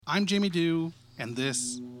I'm Jamie Dew, and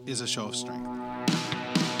this is A Show of Strength.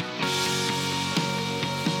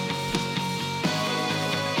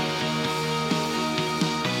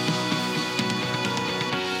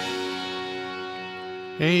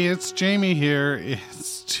 Hey, it's Jamie here.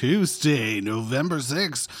 It's Tuesday, November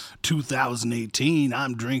 6th, 2018.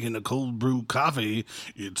 I'm drinking a cold brew coffee.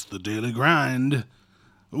 It's the daily grind.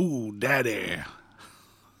 Ooh, daddy.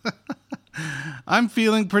 I'm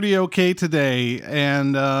feeling pretty okay today,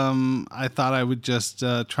 and I thought I would just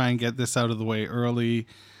try and get this out of the way early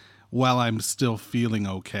while I'm still feeling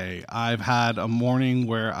okay. I've had a morning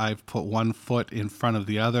where I've put one foot in front of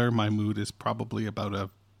the other. My mood is probably about a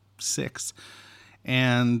 6,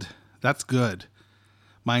 and that's good.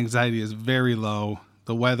 My anxiety is very low.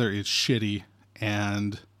 The weather is shitty,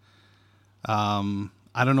 and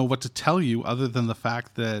I don't know what to tell you other than the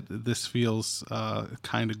fact that this feels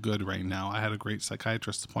kind of good right now. I had a great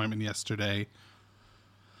psychiatrist appointment yesterday.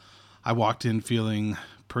 I walked in feeling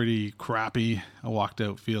pretty crappy. I walked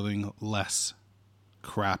out feeling less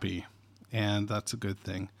crappy, and that's a good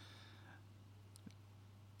thing.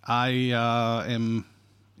 I am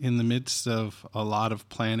in the midst of a lot of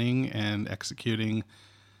planning and executing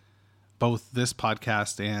both this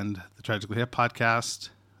podcast and the Tragically Hip podcast.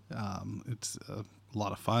 It's a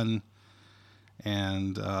lot of fun,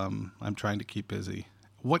 and I'm trying to keep busy.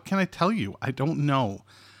 What can I tell you? I don't know.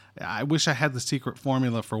 I wish I had the secret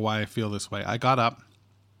formula for why I feel this way. I got up.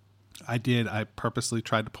 I purposely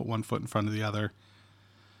tried to put one foot in front of the other.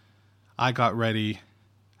 I got ready,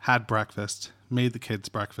 had breakfast, made the kids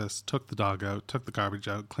breakfast, took the dog out, took the garbage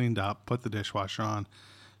out, cleaned up, put the dishwasher on,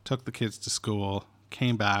 took the kids to school,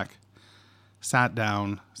 came back, sat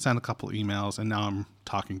down, sent a couple emails, and now I'm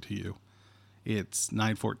talking to you. It's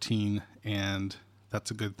 9:14, and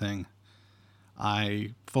that's a good thing.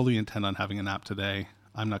 I fully intend on having a nap today.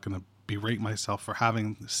 I'm not going to berate myself for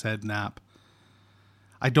having said nap.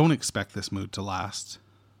 I don't expect this mood to last,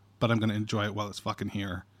 but I'm going to enjoy it while it's fucking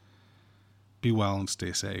here. Be well and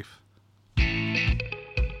stay safe.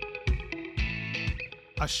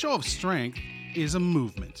 A Show of Strength is a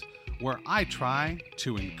movement where I try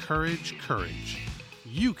to encourage courage.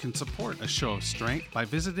 You can support A Show of Strength by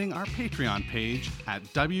visiting our Patreon page at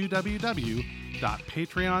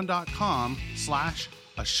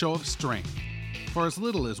www.patreon.com/ashowofstrength. For as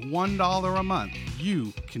little as $1 a month,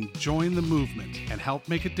 you can join the movement and help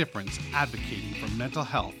make a difference advocating for mental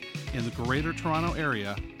health in the Greater Toronto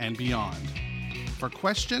Area and beyond. For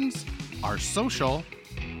questions, our social,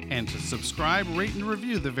 and to subscribe, rate, and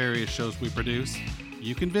review the various shows we produce,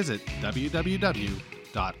 you can visit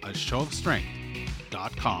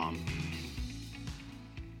www.ashowofstrength.com.